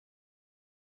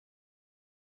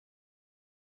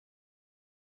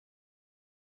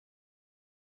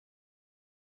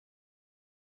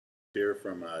Here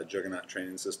from Juggernaut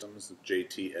Training Systems,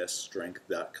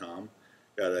 jtsstrength.com.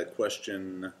 Got a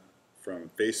question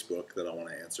from Facebook that I want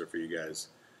to answer for you guys.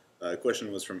 The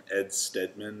question was from Ed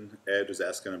Stedman. Ed was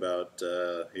asking about,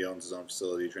 he owns his own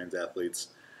facility, trains athletes,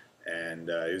 and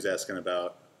he was asking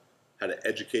about how to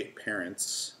educate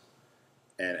parents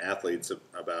and athletes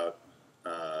about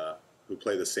who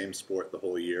play the same sport the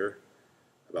whole year,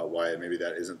 about why maybe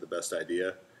that isn't the best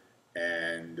idea,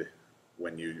 and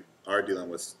when you are dealing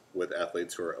with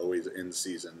athletes who are always in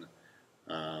season,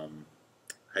 how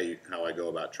I go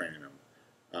about training them.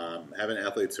 Having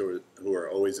athletes who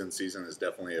are always in season is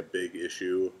definitely a big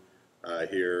issue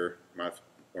here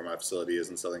where my facility is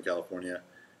in Southern California,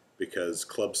 because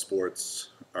club sports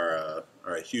are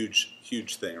a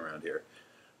huge thing around here.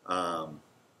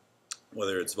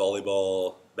 Whether it's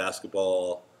volleyball,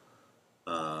 basketball,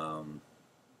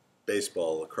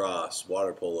 baseball, lacrosse,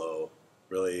 water polo,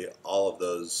 really all of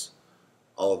those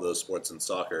sports and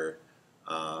soccer,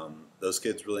 those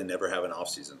kids really never have an off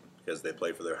season because they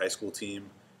play for their high school team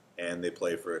and they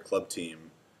play for a club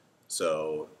team.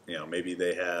 So maybe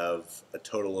they have a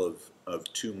total of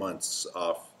 2 months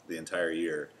off the entire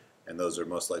year, and those are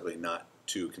most likely not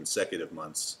 2 consecutive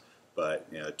months, but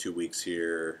 2 weeks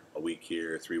here, a week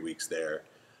here, 3 weeks there.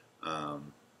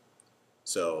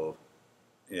 So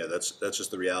that's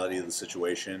just the reality of the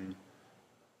situation,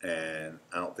 and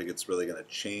I don't think it's really going to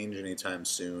change anytime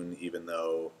soon, even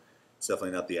though it's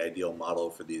definitely not the ideal model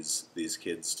for these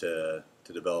kids to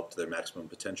develop to their maximum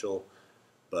potential.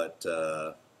 But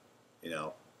they're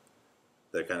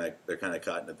kind of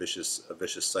caught in a vicious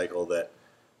cycle that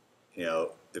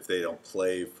if they don't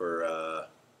play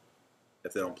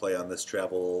on this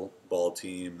travel ball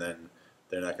team, then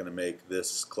they're not going to make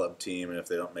this club team, and if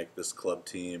they don't make this club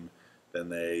team, then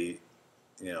they're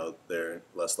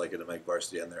less likely to make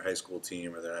varsity on their high school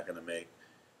team, or they're not going to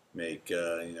make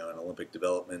an Olympic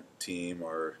development team,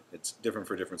 or it's different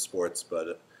for different sports.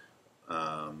 But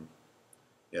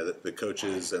the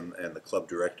coaches and the club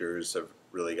directors have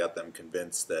really got them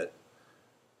convinced that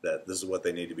this is what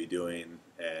they need to be doing,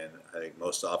 and I think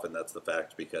most often that's the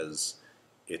fact, because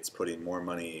it's putting more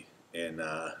money in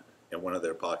one of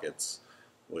their pockets,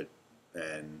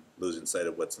 and losing sight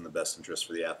of what's in the best interest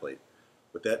for the athlete.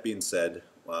 With that being said,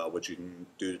 what you can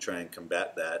do to try and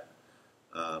combat that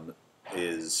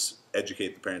is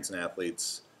educate the parents and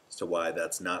athletes as to why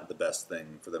that's not the best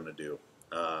thing for them to do.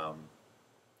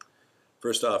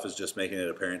 First off is just making it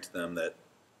apparent to them that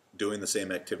doing the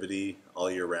same activity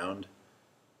all year round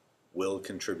will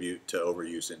contribute to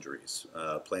overuse injuries.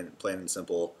 Plain and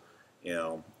simple,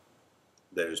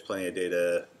 there's plenty of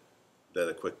data that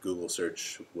a quick Google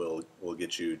search will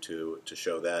get you to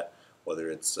show that,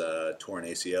 whether it's torn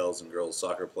ACLs in girls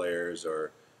soccer players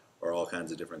or all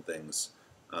kinds of different things.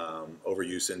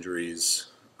 Overuse injuries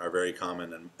are very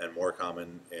common, and more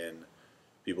common in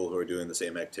people who are doing the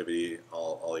same activity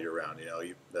all year round.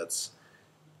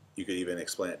 You could even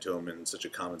explain it to them in such a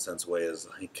common sense way as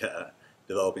like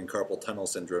developing carpal tunnel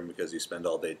syndrome because you spend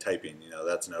all day typing.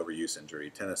 That's an overuse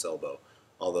injury. Tennis elbow,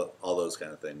 all those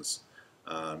kind of things.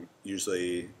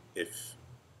 Usually, if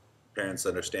parents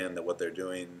understand that what they're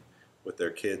doing with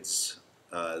their kids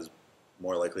is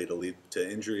more likely to lead to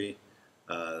injury,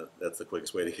 that's the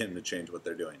quickest way to get them to change what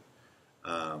they're doing.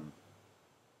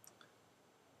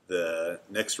 The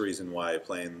next reason why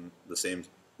playing the same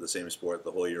sport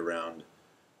the whole year round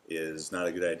is not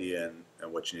a good idea,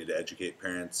 and what you need to educate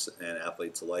parents and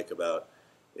athletes alike about,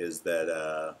 is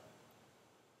that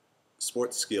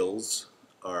sports skills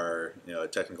are a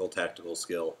technical, tactical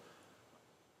skill.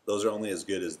 Those are only as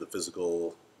good as the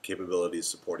physical capabilities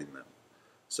supporting them.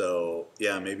 So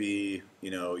yeah, maybe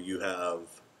you have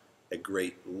a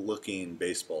great looking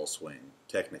baseball swing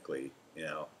technically,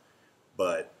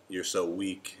 but you're so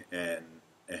weak and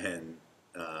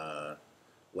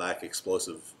lack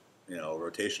explosive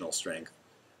rotational strength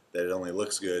that it only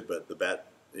looks good, but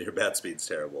your bat speed's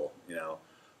terrible,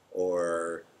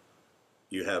 or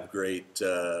you have great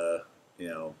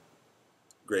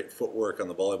great footwork on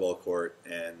the volleyball court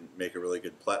and make a really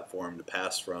good platform to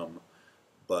pass from,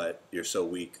 but you're so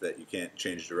weak that you can't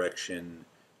change direction,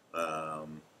 or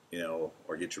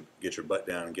get your butt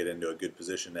down and get into a good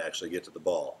position to actually get to the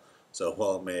ball. So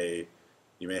while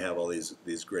you may have all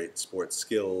these great sports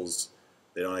skills,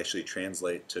 they don't actually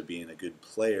translate to being a good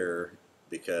player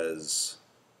because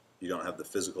you don't have the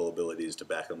physical abilities to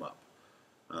back them up.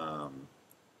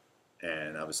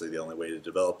 And obviously the only way to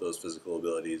develop those physical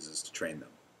abilities is to train them.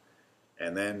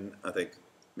 And then I think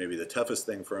maybe the toughest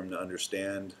thing for them to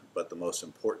understand, but the most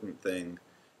important thing,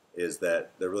 is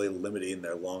that they're really limiting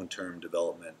their long-term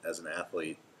development as an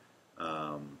athlete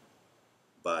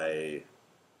by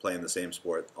playing the same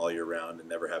sport all year round and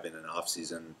never having an off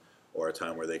season or a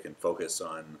time where they can focus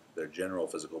on their general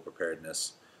physical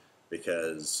preparedness,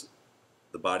 because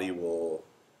the body will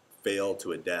fail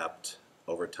to adapt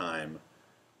over time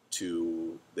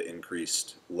to the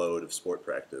increased load of sport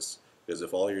practice. Because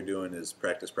if all you're doing is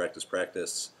practice, practice,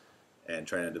 practice, and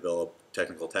trying to develop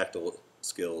technical, tactile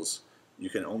skills, you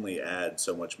can only add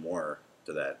so much more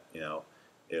to that.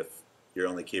 If you're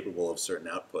only capable of certain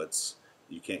outputs,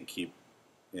 you can't keep,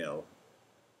 you know,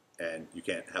 and you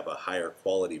can't have a higher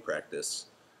quality practice.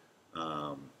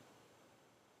 How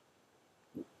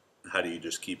do you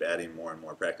just keep adding more and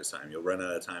more practice time? You'll run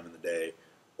out of time in the day,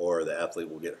 or the athlete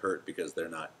will get hurt because they're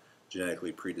not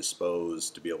genetically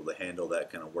predisposed to be able to handle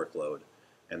that kind of workload.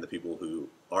 And the people who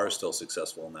are still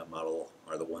successful in that model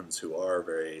are the ones who are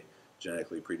very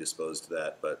genetically predisposed to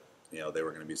that, but they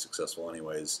were going to be successful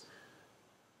anyways.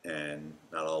 And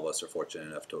not all of us are fortunate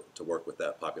enough to work with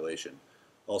that population.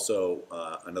 Also,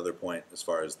 another point as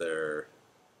far as their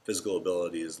physical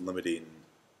ability is limiting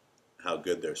how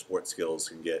good their sport skills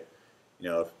can get.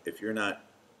 If you're not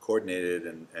coordinated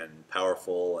and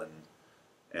powerful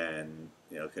and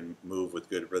can move with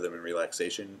good rhythm and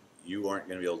relaxation, you aren't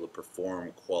going to be able to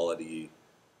perform quality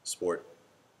sport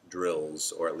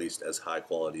drills, or at least as high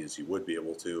quality as you would be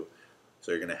able to.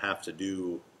 So you're going to have to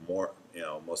do more.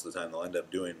 Most of the time they'll end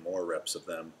up doing more reps of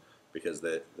them because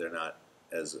they're not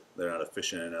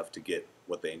efficient enough to get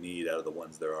what they need out of the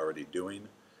ones they're already doing.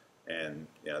 And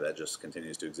that just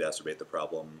continues to exacerbate the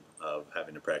problem of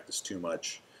having to practice too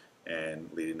much and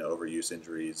leading to overuse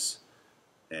injuries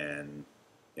and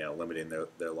limiting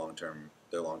their long-term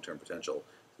potential.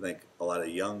 I think a lot of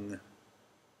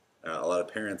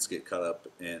parents get caught up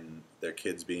in their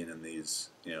kids being in these,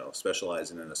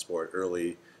 specializing in a sport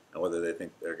early, and whether they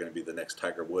think they're going to be the next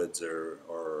Tiger Woods or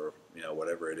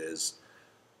whatever it is.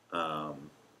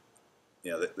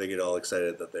 They get all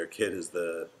excited that their kid is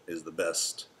the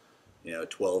best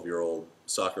 12-year-old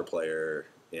soccer player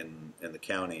in the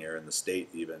county or in the state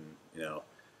even,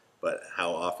 but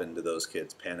how often do those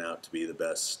kids pan out to be the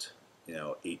best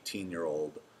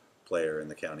 18-year-old player in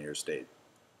the county or state?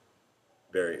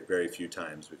 Very, very few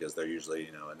times, because they're usually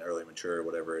an early mature,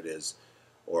 whatever it is,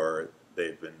 or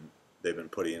they've been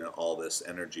putting all this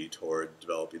energy toward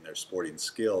developing their sporting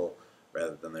skill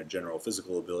rather than their general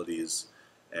physical abilities.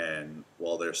 And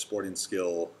while their sporting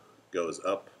skill goes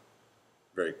up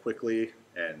very quickly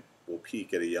and will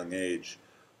peak at a young age,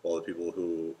 while the people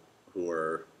who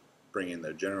are bringing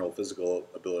their general physical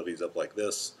abilities up like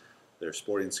this, their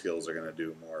sporting skills are going to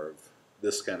do more of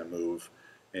this kind of move.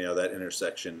 That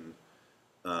intersection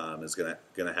is going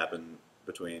to happen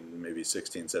between maybe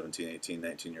 16, 17, 18,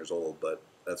 19 years old, but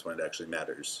that's when it actually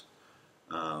matters.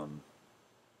 So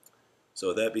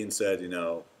with that being said,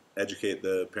 educate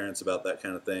the parents about that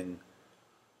kind of thing.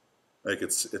 Like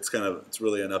it's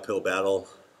really an uphill battle,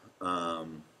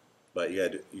 but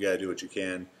you gotta do what you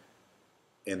can.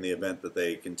 In the event that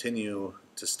they continue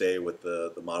to stay with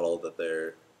the model that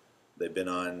they've been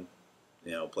on,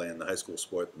 playing the high school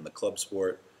sport and the club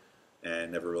sport,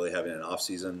 and never really having an off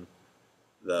season,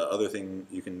 the other thing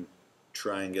you can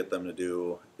try and get them to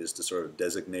do is to sort of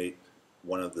designate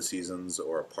one of the seasons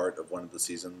or a part of one of the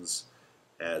seasons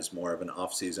as more of an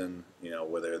off season,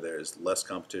 whether there's less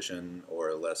competition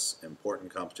or less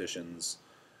important competitions,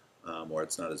 or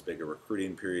it's not as big a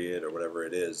recruiting period or whatever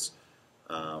it is,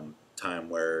 time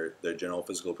where their general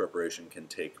physical preparation can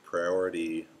take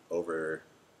priority over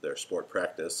their sport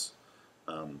practice.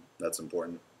 That's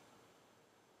important.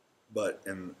 But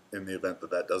in the event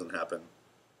that doesn't happen,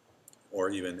 or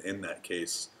even in that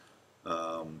case,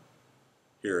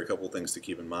 here are a couple things to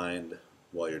keep in mind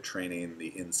while you're training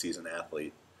the in-season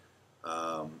athlete.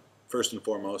 First and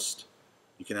foremost,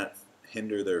 you cannot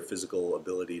hinder their physical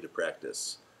ability to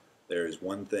practice. There is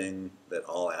one thing that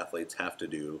all athletes have to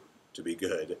do to be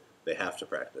good. They have to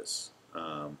practice,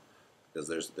 because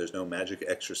there's no magic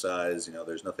exercise.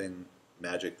 There's nothing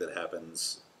magic that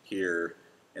happens here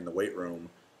in the weight room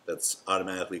that's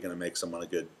automatically going to make someone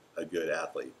a good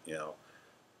athlete.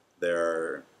 There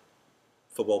are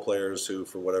football players who,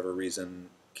 for whatever reason,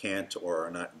 can't or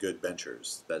are not good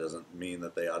benchers. That doesn't mean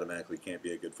that they automatically can't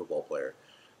be a good football player.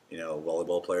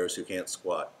 Volleyball players who can't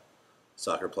squat,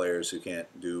 soccer players who can't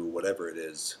do whatever it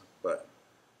is, but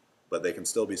they can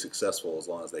still be successful as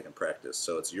long as they can practice.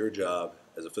 So it's your job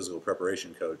as a physical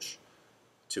preparation coach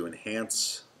to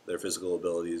enhance their physical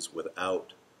abilities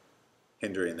without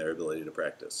hindering their ability to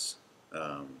practice.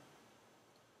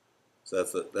 So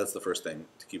that's the first thing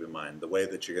to keep in mind. The way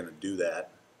that you're going to do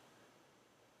that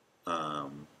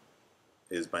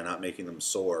is by not making them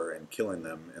sore and killing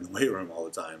them in the weight room all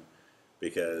the time,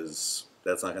 because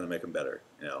that's not going to make them better.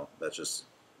 That's just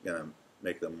going to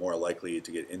make them more likely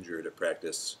to get injured at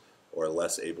practice or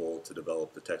less able to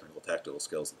develop the technical tactical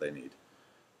skills that they need.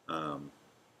 Um,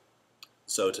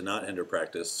 so to not hinder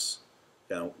practice,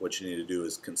 what you need to do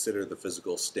is consider the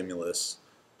physical stimulus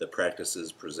that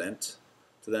practices present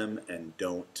to them, and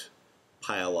don't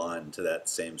pile on to that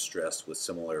same stress with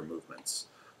similar movements.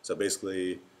 So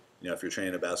basically, if you're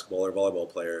training a basketball or volleyball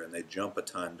player and they jump a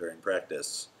ton during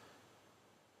practice,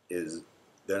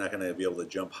 they're not going to be able to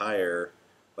jump higher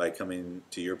by coming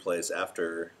to your place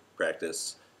after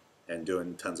practice and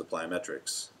doing tons of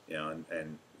plyometrics,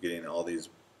 and getting all these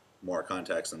more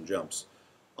contacts and jumps.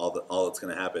 All that's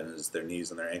going to happen is their knees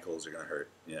and their ankles are going to hurt,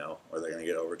 or they're going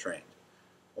to get overtrained.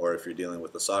 Or if you're dealing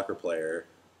with a soccer player,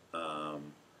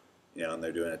 and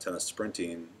they're doing a ton of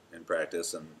sprinting in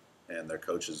practice, and their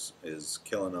coach is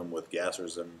killing them with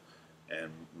gassers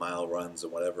and mile runs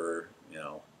and whatever,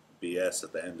 BS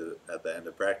at the end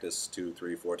of practice 2,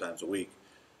 3, 4 times a week.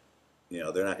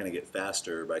 They're not going to get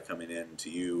faster by coming in to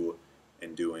you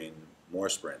and doing more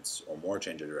sprints or more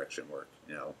change of direction work.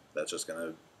 That's just going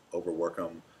to overwork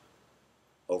them,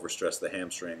 overstress the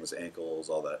hamstrings, ankles,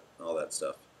 all that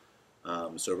stuff.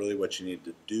 So really, what you need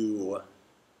to do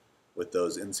with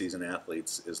those in-season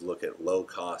athletes is look at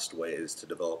low-cost ways to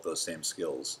develop those same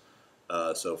skills.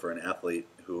 So for an athlete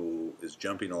who is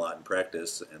jumping a lot in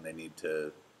practice and they need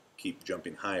to keep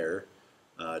jumping higher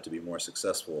to be more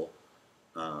successful,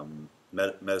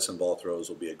 medicine ball throws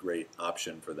will be a great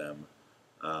option for them,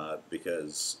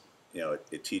 because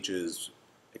it teaches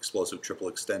explosive triple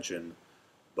extension,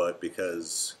 but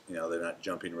because they're not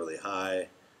jumping really high,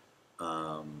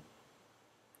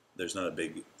 there's not a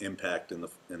big impact in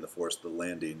the force of the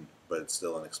landing, but it's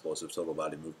still an explosive total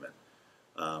body movement.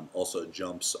 Also,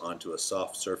 jumps onto a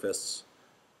soft surface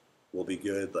will be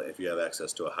good if you have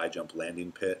access to a high jump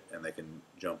landing pit and they can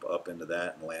jump up into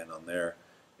that and land on there.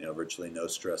 Virtually no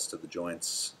stress to the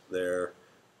joints there,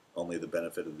 only the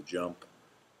benefit of the jump.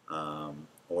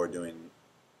 Or doing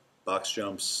box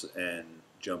jumps and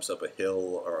jumps up a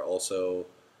hill are also,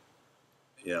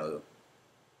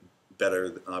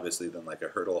 better obviously than like a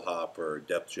hurdle hop or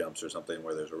depth jumps or something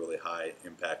where there's a really high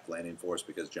impact landing force,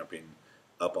 because jumping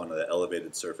up onto the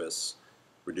elevated surface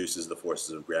reduces the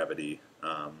forces of gravity,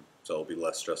 so it'll be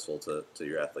less stressful to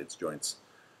your athlete's joints.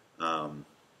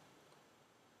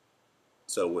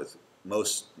 So with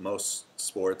most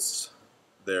sports,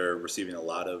 they're receiving a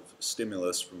lot of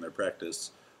stimulus from their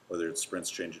practice, whether it's sprints,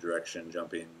 change of direction,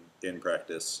 jumping in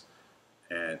practice,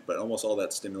 but almost all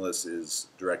that stimulus is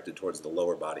directed towards the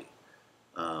lower body.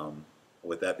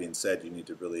 With that being said, you need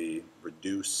to really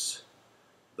reduce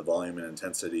the volume and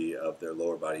intensity of their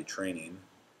lower body training,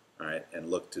 all right, and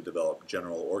look to develop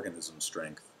general organism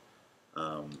strength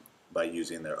by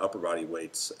using their upper body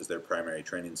weights as their primary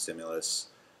training stimulus.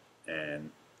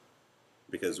 And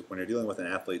because when you're dealing with an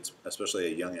athlete, especially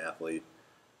a young athlete,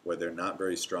 where they're not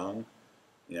very strong,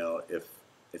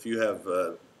 if you have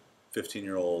a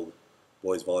 15-year-old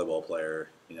boys volleyball player,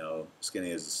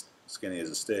 skinny as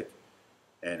a stick,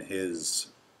 and his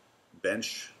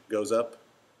bench goes up,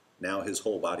 now his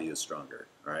whole body is stronger,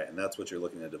 all right? And that's what you're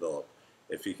looking to develop.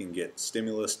 If you can get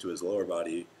stimulus to his lower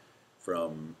body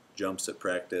from jumps at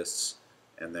practice,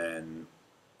 and then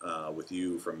with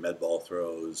you from med ball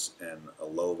throws and a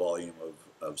low volume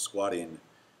of squatting,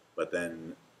 but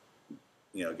then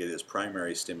get his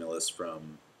primary stimulus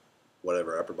from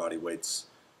whatever upper body weights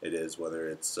it is, whether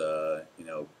it's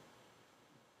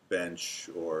bench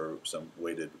or some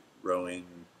weighted rowing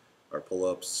or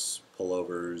pull-ups,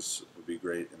 pullovers would be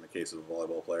great in the case of a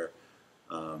volleyball player,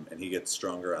 and he gets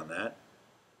stronger on that,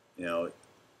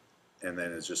 and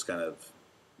then is just kind of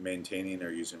maintaining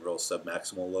or using real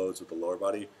submaximal loads with the lower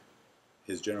body.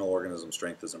 His general organism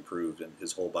strength is improved and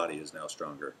his whole body is now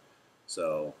stronger.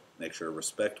 So make sure to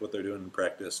respect what they're doing in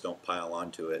practice, don't pile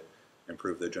onto it,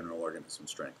 improve their general organism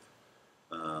strength.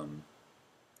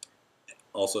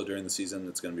 Also during the season,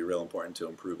 it's going to be real important to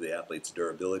improve the athlete's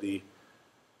durability.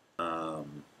 So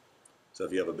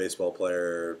if you have a baseball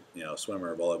player,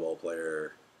 swimmer, volleyball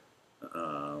player,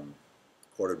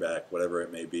 quarterback, whatever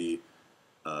it may be,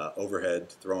 overhead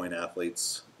throwing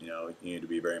athletes, you need to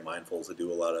be very mindful to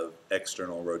do a lot of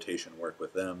external rotation work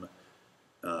with them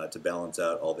to balance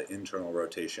out all the internal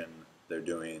rotation they're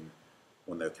doing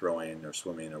when they're throwing or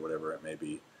swimming or whatever it may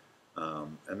be.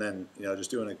 And then,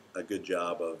 just doing a good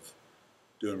job of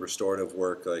doing restorative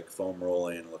work like foam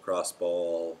rolling, lacrosse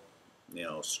ball,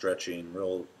 stretching,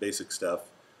 real basic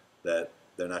stuff that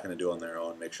they're not going to do on their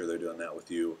own. Make sure they're doing that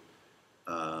with you.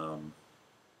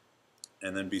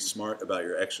 And then be smart about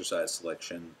your exercise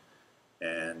selection.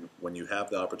 And when you have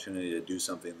the opportunity to do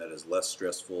something that is less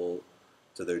stressful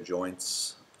to their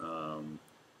joints.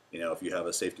 If you have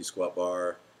a safety squat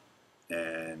bar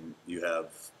and you have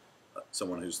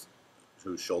someone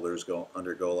whose shoulders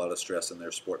undergo a lot of stress in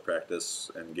their sport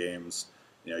practice and games,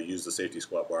 use the safety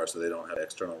squat bar so they don't have to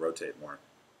external rotate more.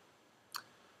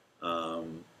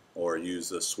 Or use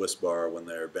the Swiss bar when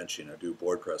they're benching, or do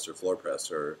board press or floor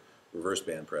press or reverse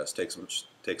band press. Take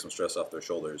some stress off their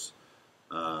shoulders.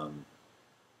 And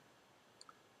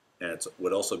it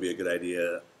would also be a good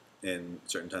idea in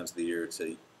certain times of the year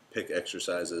to pick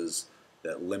exercises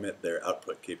that limit their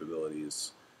output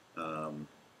capabilities.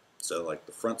 So like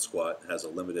the front squat has a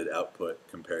limited output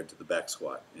compared to the back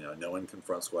squat. No one can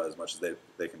front squat as much as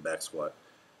they can back squat,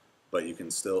 but you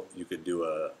could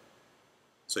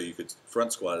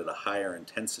front squat at a higher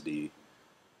intensity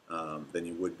than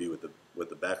you would be with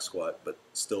the back squat, but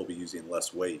still be using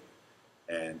less weight.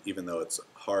 And even though it's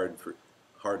hard for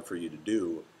you to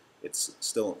do, it's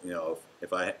still,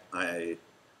 if I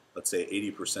let's say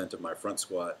 80% of my front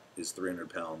squat is 300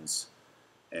 pounds,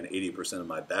 and 80% of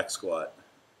my back squat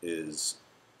is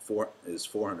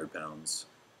 400 pounds.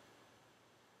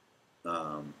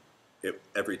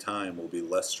 Every time will be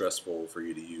less stressful for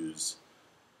you to use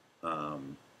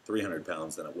 300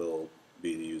 pounds than it will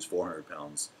be to use 400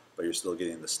 pounds, but you're still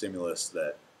getting the stimulus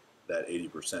that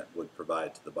 80% would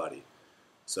provide to the body.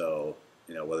 So,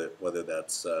 whether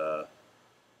that's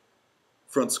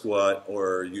front squat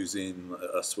or using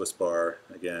a Swiss bar,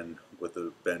 again, with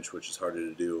the bench, which is harder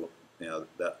to do,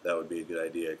 that would be a good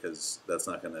idea, because that's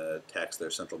not going to tax their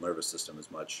central nervous system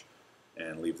as much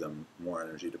and leave them more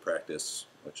energy to practice,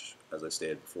 which, as I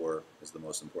stated before, is the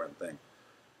most important thing.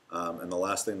 And the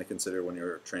last thing to consider when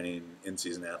you're training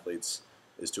in-season athletes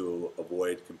is to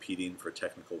avoid competing for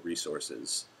technical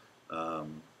resources.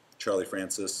 Charlie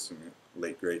Francis,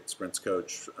 late great sprints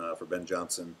coach for Ben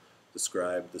Johnson,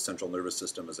 described the central nervous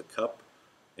system as a cup.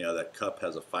 That cup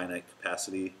has a finite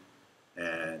capacity,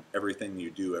 and everything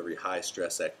you do, every high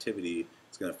stress activity,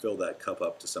 is going to fill that cup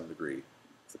up to some degree.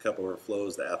 If the cup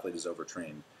overflows, the athlete is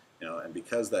overtrained. And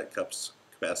because that cup's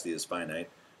capacity is finite,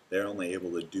 they're only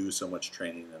able to do so much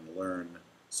training and learn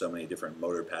so many different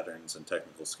motor patterns and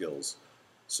technical skills.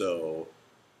 So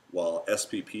while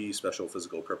SPP, special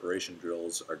physical preparation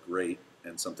drills, are great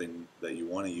and something that you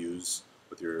want to use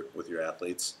with your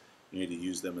athletes, you need to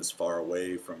use them as far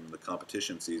away from the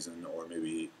competition season, or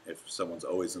maybe if someone's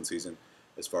always in season,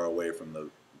 as far away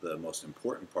from the most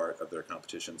important part of their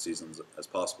competition seasons as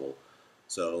possible.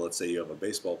 So let's say you have a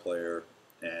baseball player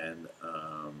and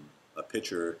a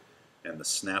pitcher, and the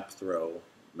snap throw,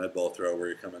 med ball throw, where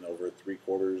you're coming over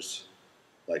 3/4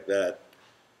 like that,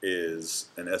 is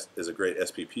a great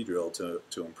SPP drill to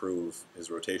improve his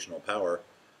rotational power.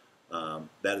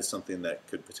 That is something that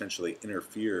could potentially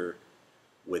interfere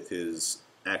with his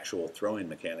actual throwing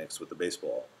mechanics with the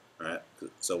baseball. Right?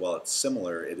 So while it's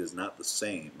similar, it is not the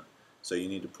same. So you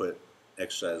need to put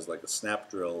exercises like a snap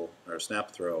drill or a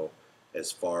snap throw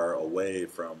as far away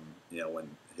from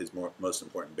when his most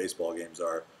important baseball games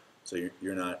are, so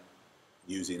you're not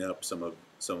using up some of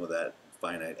that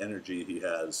finite energy he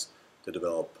has to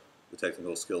develop the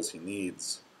technical skills he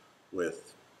needs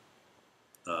with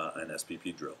an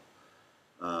SPP drill.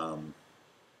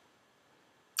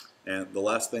 And the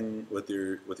last thing with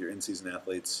your in-season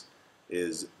athletes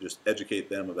is just educate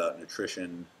them about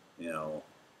nutrition,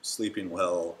 sleeping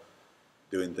well,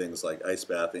 doing things like ice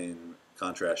bathing,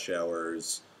 contrast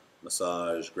showers,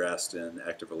 massage, Graston,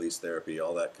 active release therapy,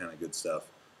 all that kind of good stuff,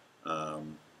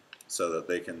 so that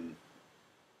they can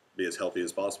be as healthy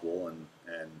as possible and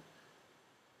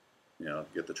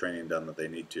get the training done that they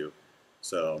need to.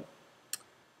 So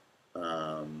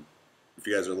if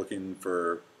you guys are looking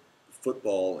for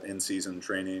football in-season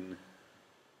training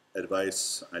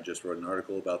advice, I just wrote an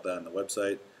article about that on the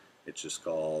website. It's just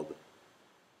called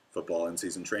Football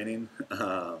In-Season Training,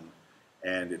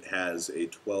 and it has a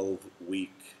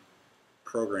 12-week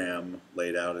program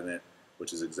laid out in it,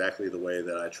 which is exactly the way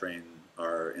that I train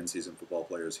our in-season football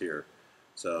players here.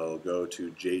 So go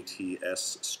to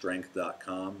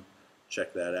jtsstrength.com,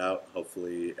 check that out.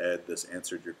 Hopefully, Ed, this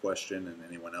answered your question, and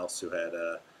anyone else who had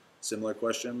similar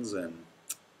questions, and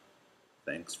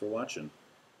thanks for watching.